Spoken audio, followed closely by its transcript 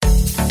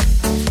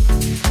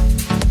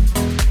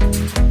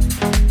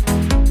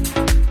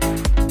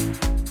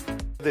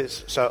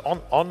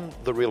on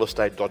the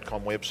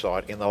realestate.com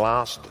website, in the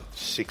last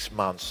 6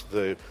 months,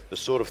 the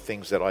sort of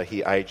things that I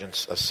hear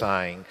agents are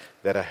saying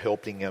that are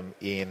helping them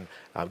in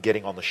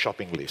getting on the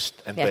shopping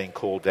list and being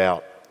called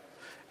out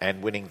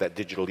and winning that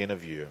digital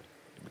interview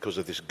because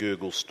of this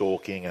Google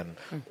stalking and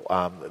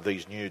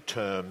these new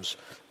terms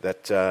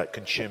that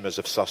consumers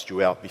have sussed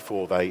you out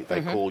before they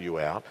call you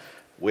out.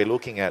 We're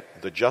looking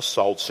at the just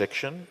sold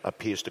section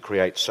appears to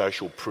create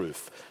social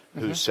proof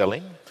who's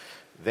selling.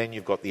 Then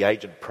you've got the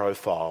agent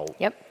profile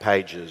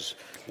pages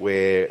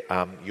where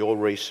your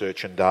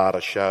research and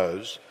data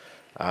shows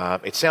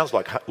it sounds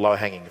like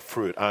low-hanging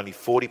fruit. Only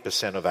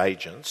 40% of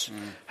agents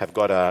have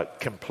got a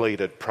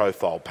completed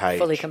profile page.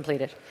 Fully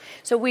completed.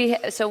 So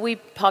we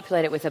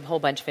populate it with a whole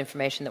bunch of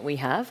information that we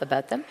have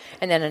about them,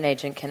 and then an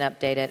agent can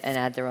update it and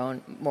add their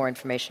own more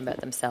information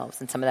about themselves.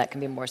 And some of that can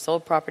be more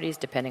sold properties,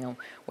 depending on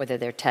whether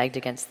they're tagged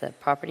against the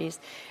properties,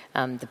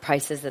 the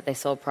prices that they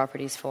sold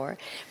properties for.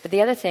 But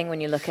the other thing,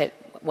 when you look at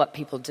what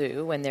people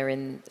do when they're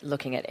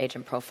looking at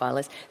agent profile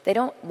is they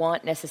don't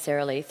want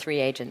necessarily 3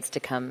 agents to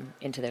come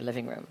into their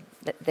living room.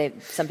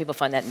 Some people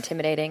find that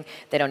intimidating.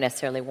 They don't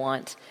necessarily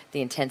want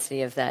the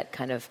intensity of that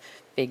kind of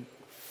big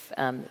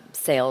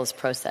sales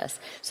process.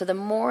 So the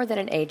more that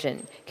an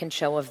agent can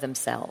show of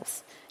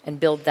themselves and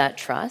build that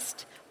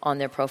trust on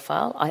their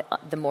profile,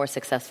 the more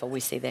successful we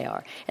see they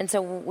are. And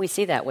so we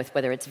see that with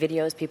whether it's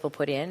videos people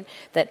put in,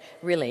 that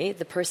really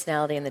the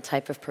personality and the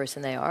type of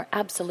person they are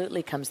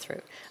absolutely comes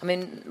through. I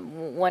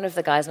mean, one of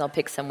the guys, and I'll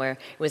pick somewhere,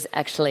 was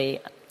actually,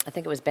 I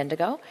think it was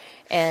Bendigo,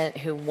 and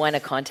who won a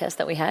contest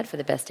that we had for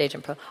the best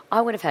agent pro. I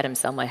would have had him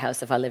sell my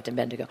house if I lived in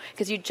Bendigo,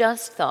 because you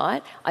just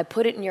thought, I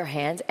put it in your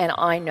hands, and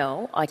I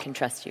know I can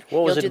trust you.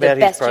 What was it about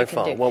his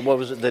profile? What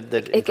was it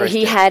that impressed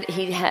you?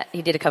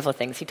 He did a couple of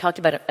things. He talked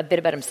about a bit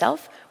about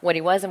himself, what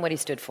he was, and what he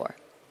stood for.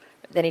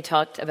 Then he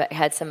talked about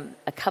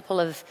a couple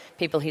of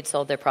people he'd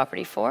sold their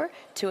property for,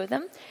 2 of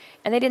them.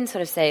 And they didn't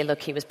sort of say, look,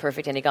 he was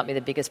perfect and he got me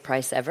the biggest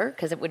price ever,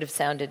 because it would have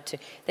sounded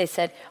they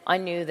said, I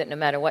knew that no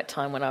matter what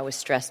time when I was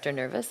stressed or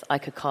nervous, I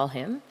could call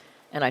him,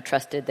 and I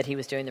trusted that he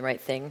was doing the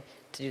right thing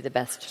to do the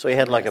best. So he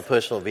had like a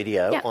personal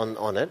video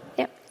on it?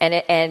 Yeah,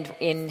 and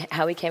in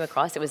how he came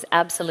across, it was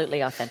absolutely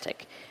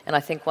authentic. And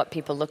I think what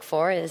people look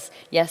for is,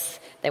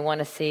 yes, they want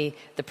to see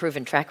the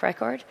proven track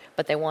record,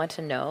 but they want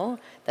to know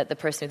that the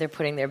person who they're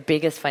putting their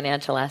biggest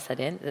financial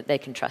asset in, that they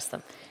can trust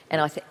them.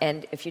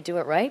 And if you do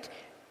it right,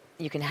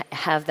 you can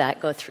have that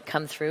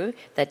come through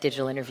that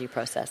digital interview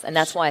process. And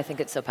that's why I think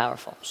it's so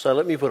powerful. So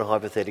let me put a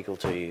hypothetical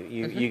to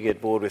you. You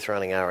get bored with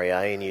running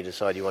REA and you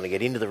decide you want to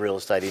get into the real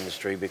estate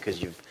industry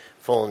because you've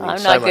fallen in I'm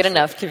so not much... good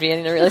enough to be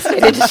in the real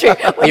estate industry.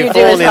 What you do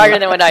is harder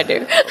than what I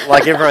do.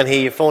 Like everyone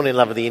here, you've fallen in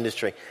love with the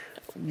industry.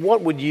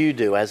 What would you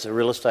do as a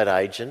real estate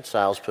agent,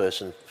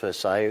 salesperson per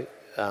se,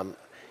 on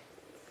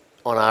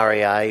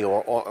REA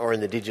or in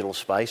the digital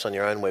space, on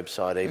your own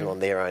website, even on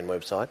their own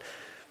website,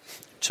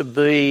 to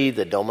be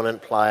the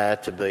dominant player,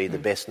 to be the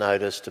best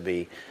noticed, to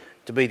be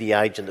the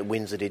agent that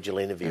wins the digital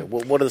interview?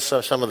 What are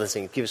some of the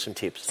things? Give us some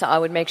tips. So I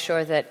would make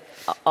sure that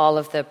all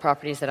of the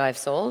properties that I've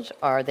sold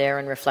are there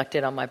and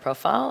reflected on my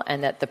profile,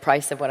 and that the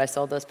price of what I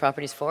sold those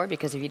properties for,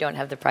 because if you don't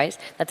have the price,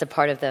 that's a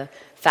part of the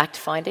fact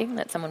finding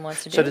that someone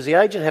wants to do. So does the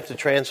agent have to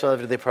transfer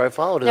over to their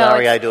profile, or does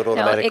REA do it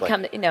automatically?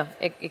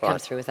 It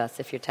comes through with us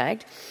if you're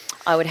tagged.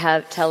 I would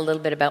tell a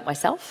little bit about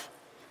myself,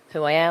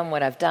 who I am,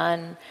 what I've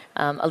done,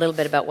 a little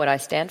bit about what I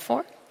stand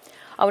for.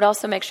 I would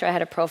also make sure I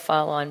had a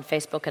profile on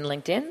Facebook and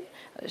LinkedIn.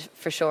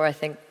 For sure, I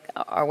think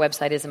our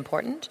website is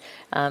important,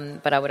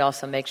 but I would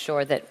also make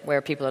sure that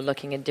where people are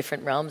looking in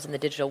different realms in the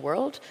digital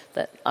world,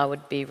 that I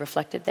would be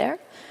reflected there.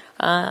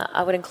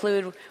 I would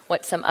include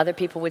what some other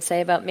people would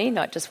say about me,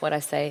 not just what I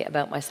say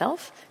about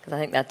myself, because I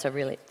think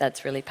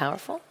that's really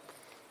powerful.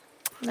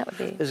 That would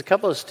be... There's a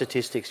couple of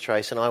statistics,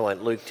 Trace,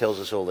 and Luke tells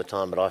us all the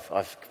time, but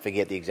I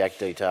forget the exact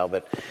detail,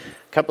 but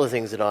a couple of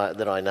things that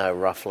I know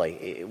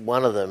roughly.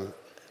 One of them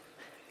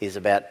is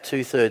about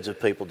 2/3 of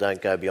people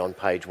don't go beyond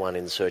page 1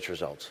 in the search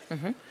results.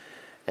 Mm-hmm.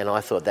 And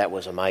I thought that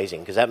was amazing,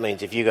 because that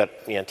means if you got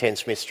 10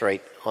 Smith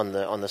Street on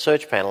the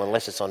search panel,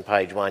 unless it's on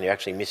page 1, you're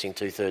actually missing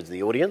 2/3 of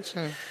the audience.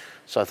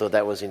 So I thought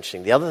that was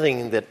interesting. The other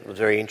thing that was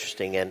very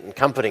interesting and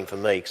comforting for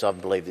me, because I've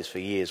believed this for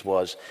years,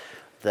 was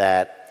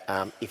that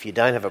if you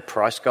don't have a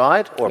price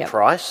guide or a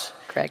price...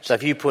 Correct. So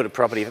if you put a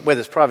property,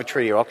 whether it's private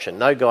treaty or auction,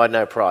 no guide,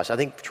 no price. I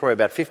think, Troy,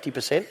 about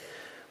 50%,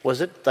 was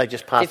it? They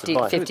just passed it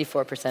by.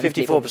 54%.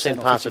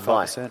 54% passed it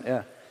by.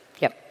 Yeah.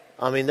 Yep.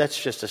 I mean,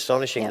 that's just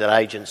astonishing that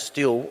agents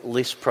still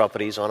list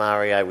properties on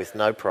REA with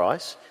no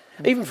price,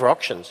 even for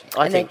auctions.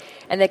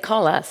 And they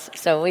call us.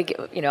 So we,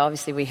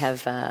 obviously we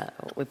have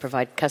we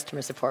provide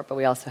customer support, but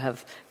we also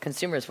have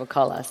consumers will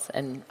call us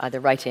and either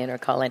write in or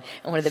call in.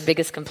 And one of the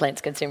biggest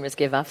complaints consumers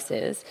give us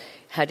is,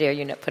 "How dare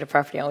you not put a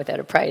property on without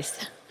a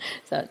price?"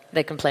 So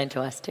they complain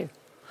to us too.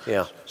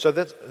 Yeah. So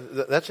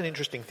that's an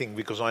interesting thing,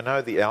 because I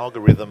know the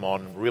algorithm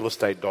on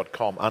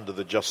realestate.com under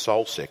the just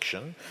sold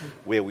section,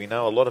 where we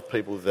know a lot of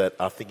people that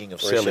are thinking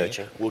of selling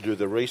will do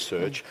the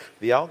research.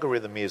 The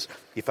algorithm is,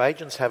 if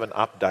agents haven't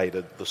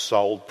updated the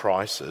sold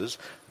prices,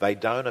 they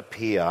don't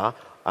appear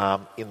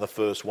in the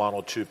first 1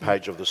 or 2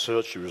 page of the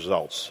search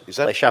results. Is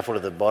that They shuffle to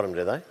the bottom,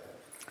 do they?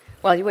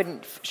 Well, you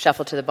wouldn't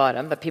shuffle to the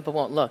bottom, but people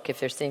won't look if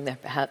they're seeing the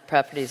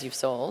properties you've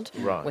sold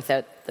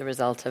without the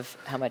result of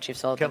how much you've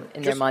sold them.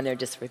 In their mind, they'll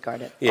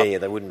disregard it. Yeah,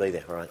 they wouldn't be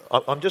there, right?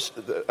 I'm just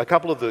a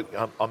couple of the.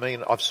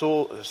 I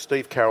saw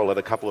Steve Carroll at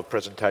a couple of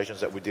presentations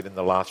that we did in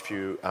the last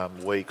few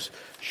weeks.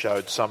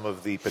 Showed some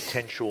of the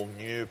potential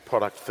new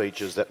product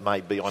features that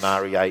may be on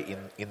REA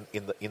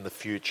in the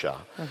future.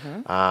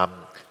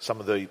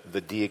 Some of the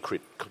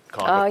Deercrit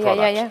kind of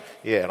products.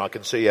 Yeah, and I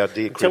can see our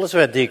Deercrit. Tell us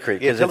about Deercrit,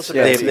 because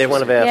they're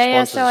one of our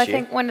sponsors. So I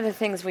think one of the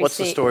things we see. What's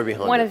the story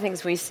behind it? One of the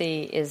things we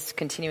see is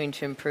continuing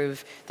to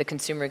improve the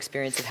consumer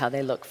experience of how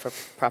they look for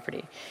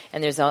property.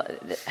 And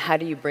how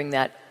do you bring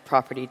that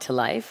property to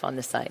life on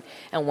the site?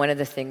 And one of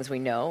the things we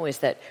know is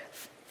that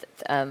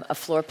a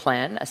floor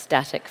plan, a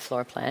static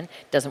floor plan,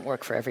 doesn't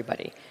work for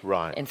everybody.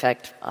 Right. In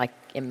fact, I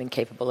am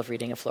incapable of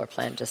reading a floor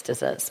plan, just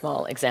as a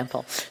small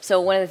example. So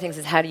one of the things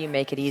is, how do you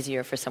make it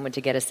easier for someone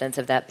to get a sense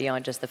of that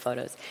beyond just the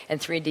photos? And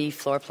 3D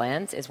floor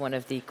plans is one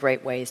of the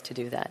great ways to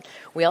do that.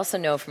 We also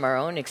know from our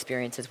own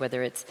experiences,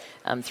 whether it's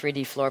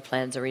 3D floor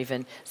plans or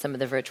even some of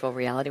the virtual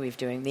reality we've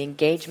doing, the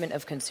engagement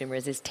of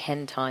consumers is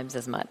 10 times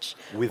as much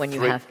when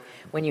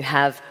you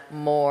have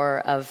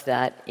more of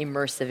that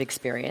immersive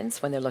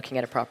experience when they're looking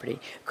at a property.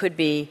 Could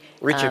be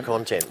richer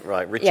content,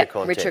 right?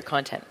 Richer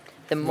content.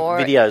 The more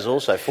videos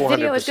also 400%.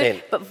 Video is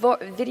good,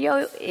 but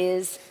video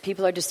is,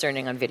 people are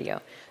discerning on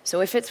video.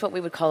 So if it's what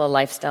we would call a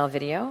lifestyle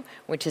video,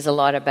 which is a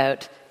lot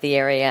about the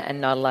area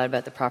and not a lot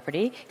about the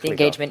property, the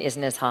engagement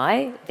isn't as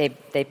high.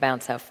 They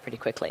bounce off pretty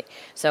quickly.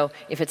 So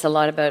if it's a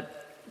lot about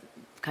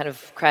kind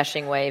of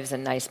crashing waves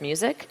and nice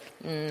music,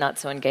 not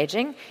so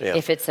engaging. Yeah.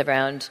 If it's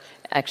around,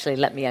 actually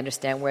let me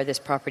understand where this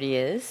property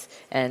is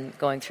and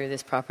going through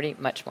this property,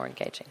 much more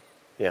engaging.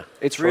 Yeah,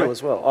 it's real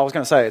as well. I was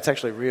going to say it's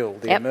actually real.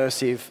 The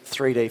immersive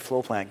 3D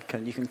floor plan,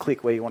 you can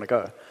click where you want to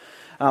go.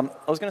 I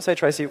was going to say,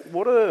 Tracy,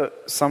 what are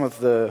some of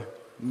the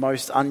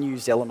most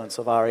unused elements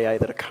of REA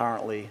that are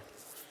currently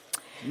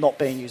not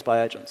being used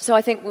by agents? So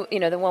I think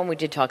the one we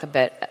did talk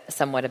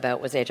somewhat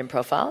about was agent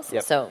profiles.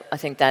 Yep. So I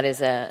think that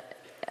is a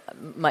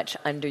much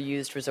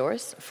underused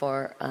resource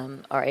for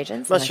our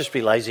agents. Must just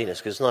be laziness,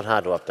 because it's not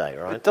hard to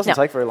update, right? It doesn't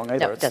take very long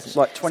either. No, it doesn't. It's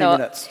like 20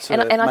 minutes to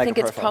and I think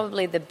make a it's profile.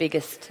 probably the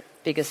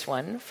biggest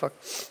one for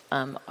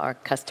our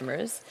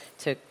customers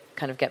to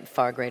kind of get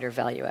far greater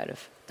value out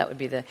of. That would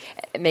be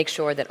make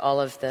sure that all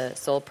of the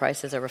sold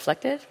prices are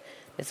reflected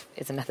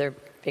is another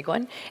big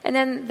one. And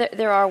then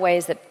there are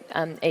ways that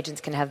agents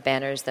can have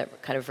banners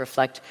that kind of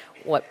reflect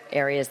what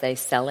areas they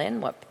sell in,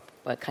 what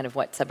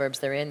suburbs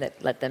they're in,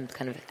 that let them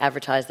kind of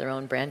advertise their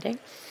own branding.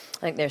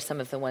 I think there's some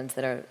of the ones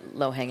that are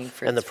low-hanging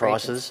fruit. And the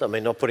prices,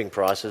 not putting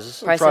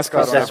prices. Prices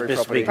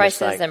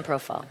mistake. And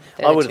profile.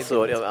 I would have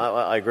thought,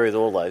 I agree with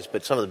all those,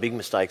 but some of the big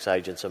mistakes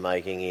agents are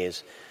making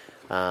is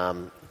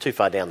too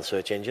far down the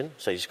search engine,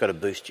 so you've just got to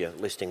boost your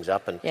listings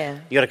up, and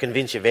you've got to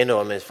convince your vendor.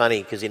 I mean, it's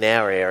funny, because in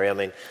our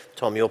area,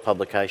 Tom, your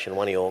publication,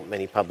 one of your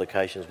many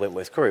publications,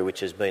 Wentworth Courier,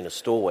 which has been a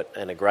stalwart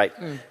and a great,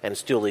 and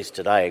still is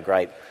today, a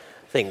great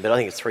thing, but I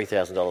think it's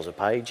 $3,000 a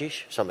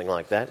page-ish, something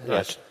like that. No,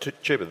 it's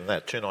cheaper than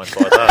that,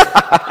 $2,950.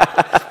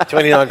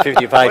 $29.50 a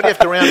page. Why do you have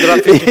to round it up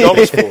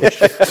 $50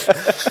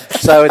 for?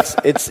 So it's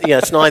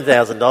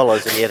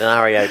 $9,000, and yet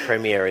an REA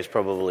Premier is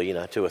probably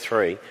 2 or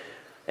 3,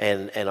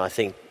 and I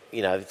think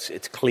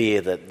it's clear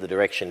that the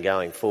direction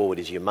going forward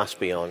is you must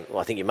be on. Well,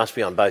 I think you must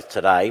be on both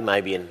today.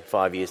 Maybe in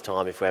 5 years'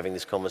 time, if we're having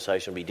this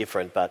conversation, it'll be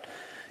different, but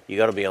you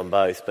got to be on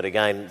both. But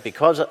again,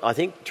 because I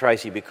think,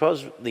 Tracy,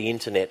 because the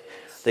internet.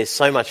 There's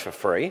so much for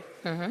free,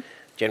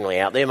 generally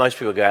out there. Most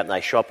people go out and they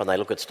shop and they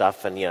look at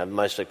stuff, and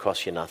most of it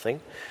costs you nothing.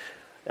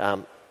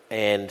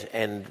 And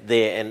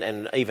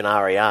even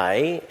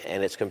REA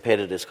and its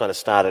competitors kind of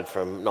started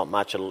from not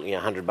much,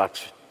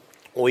 $100,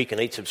 or you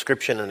can eat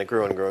subscription, and it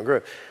grew and grew and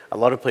grew. A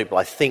lot of people,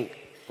 I think,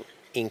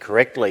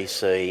 incorrectly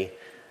see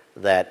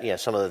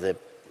that some of the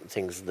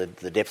things, the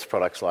depth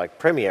products like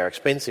Premier are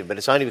expensive, but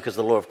it's only because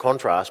of the law of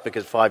contrast.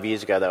 Because 5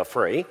 years ago they were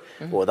free,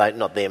 or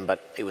not them,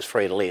 but it was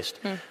free to list.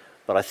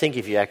 But I think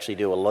if you actually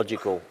do a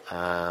logical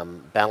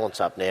balance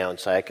up now and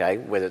say, okay,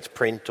 whether it's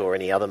print or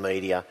any other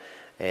media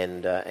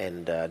and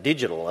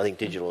digital, I think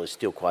digital is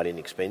still quite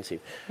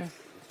inexpensive.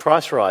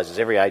 Price rises,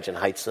 every agent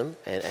hates them,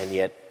 and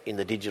yet in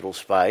the digital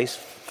space,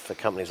 for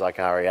companies like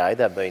REA,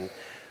 they've been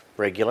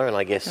regular, and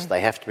I guess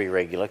they have to be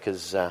regular,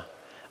 because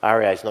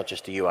REA is not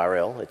just a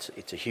URL,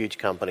 it's a huge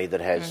company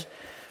that has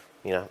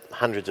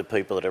hundreds of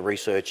people that are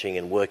researching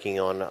and working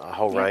on a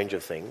whole range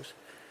of things.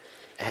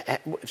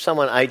 If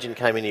someone agent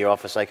came into your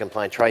office, they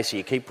complain, Tracy,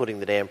 you keep putting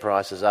the damn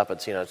prices up.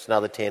 It's it's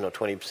another 10 or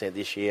 20%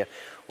 this year,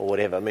 or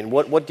whatever. I mean,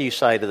 what do you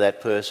say to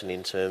that person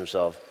in terms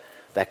of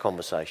that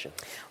conversation?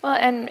 Well,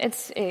 and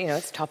it's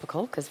it's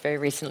topical, because very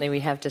recently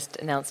we have just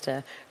announced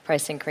a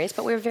price increase,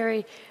 but we're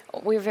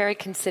very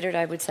considered,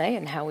 I would say,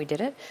 in how we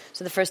did it.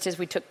 So the first is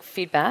we took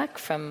feedback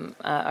from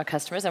our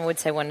customers. I would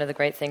say one of the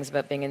great things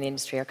about being in the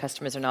industry, our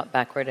customers are not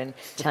backward in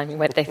telling you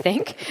what they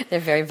think. They're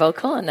very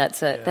vocal, and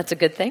that's a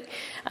good thing.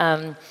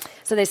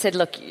 So they said,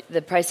 look,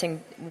 the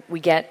pricing,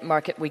 we get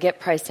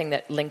pricing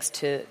that links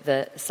to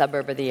the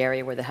suburb or the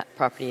area where the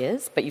property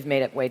is, but you've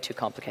made it way too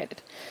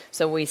complicated.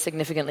 So we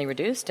significantly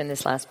reduced in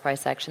this last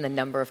price action the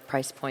number of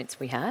price points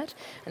we had,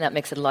 and that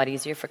makes it a lot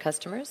easier for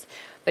customers.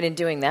 But in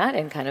doing that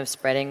and kind of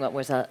spreading what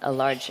was a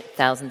large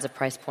thousands of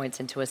price points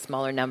into a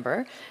smaller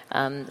number,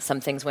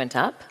 some things went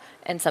up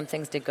and some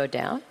things did go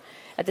down.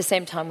 At the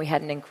same time, we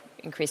hadn't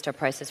increased our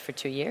prices for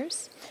 2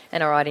 years,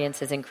 and our audience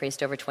has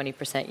increased over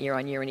 20% year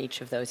on year in each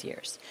of those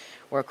years.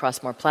 We're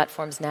across more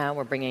platforms now.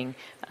 We're bringing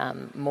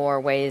more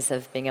ways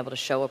of being able to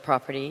show a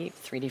property.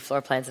 3D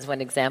floor plans is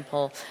one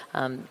example.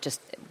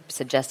 Just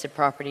suggested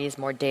properties,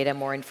 more data,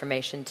 more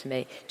information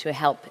to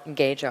help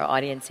engage our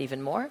audience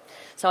even more.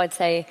 So I'd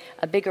say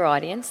a bigger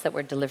audience that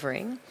we're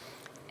delivering.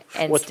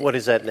 And what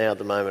is that now at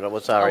the moment?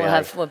 What's REA? We'll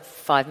have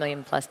 5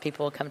 million plus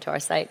people will come to our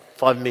site.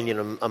 5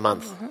 million a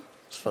month. Mm-hmm.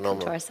 It's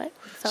phenomenal. To our site.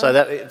 So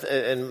that,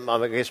 and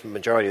I guess the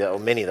majority of that, or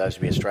many of those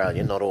would be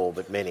Australian, not all,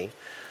 but many.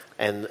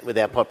 And with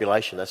our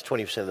population, that's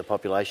 20% of the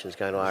population is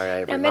going to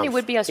REA every month. Many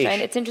would be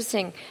Australian. It's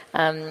interesting.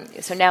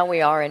 So now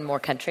we are in more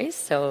countries.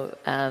 So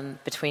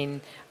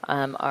between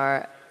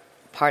our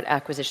part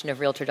acquisition of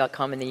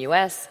Realtor.com in the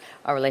US,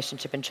 our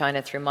relationship in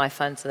China through My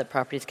Fund so that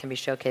properties can be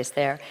showcased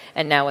there,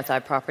 and now with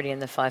our property in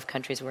the 5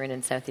 countries we're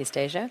in Southeast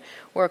Asia,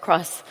 we're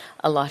across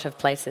a lot of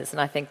places. And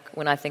I think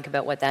when I think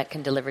about what that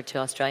can deliver to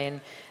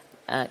Australian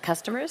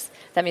customers,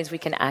 that means we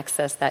can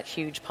access that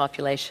huge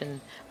population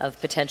of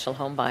potential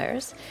home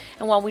buyers.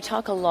 And while we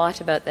talk a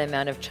lot about the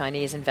amount of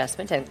Chinese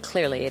investment, and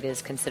clearly it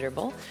is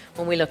considerable,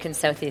 when we look in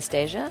Southeast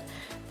Asia,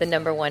 the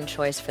number one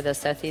choice for those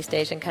Southeast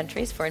Asian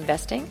countries for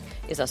investing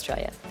is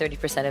Australia.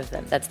 30% of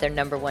them. That's their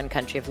number one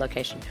country of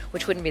location,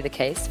 which wouldn't be the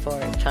case for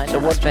China.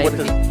 So Australia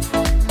would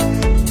be